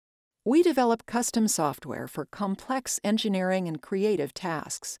We develop custom software for complex engineering and creative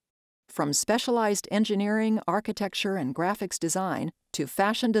tasks. From specialized engineering, architecture, and graphics design to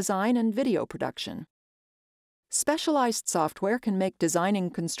fashion design and video production. Specialized software can make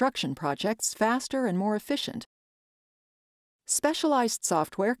designing construction projects faster and more efficient. Specialized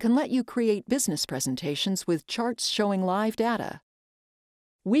software can let you create business presentations with charts showing live data.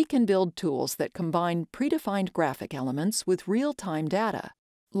 We can build tools that combine predefined graphic elements with real-time data,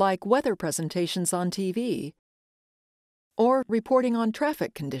 like weather presentations on TV or reporting on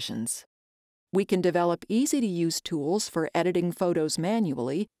traffic conditions. We can develop easy-to-use tools for editing photos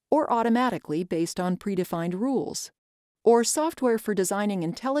manually or automatically based on predefined rules, or software for designing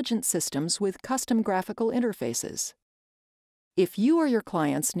intelligent systems with custom graphical interfaces. If you or your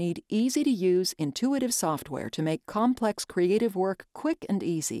clients need easy-to-use, intuitive software to make complex creative work quick and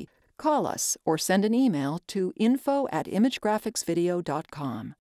easy, call us or send an email to info@imagegraphicsvideo.com.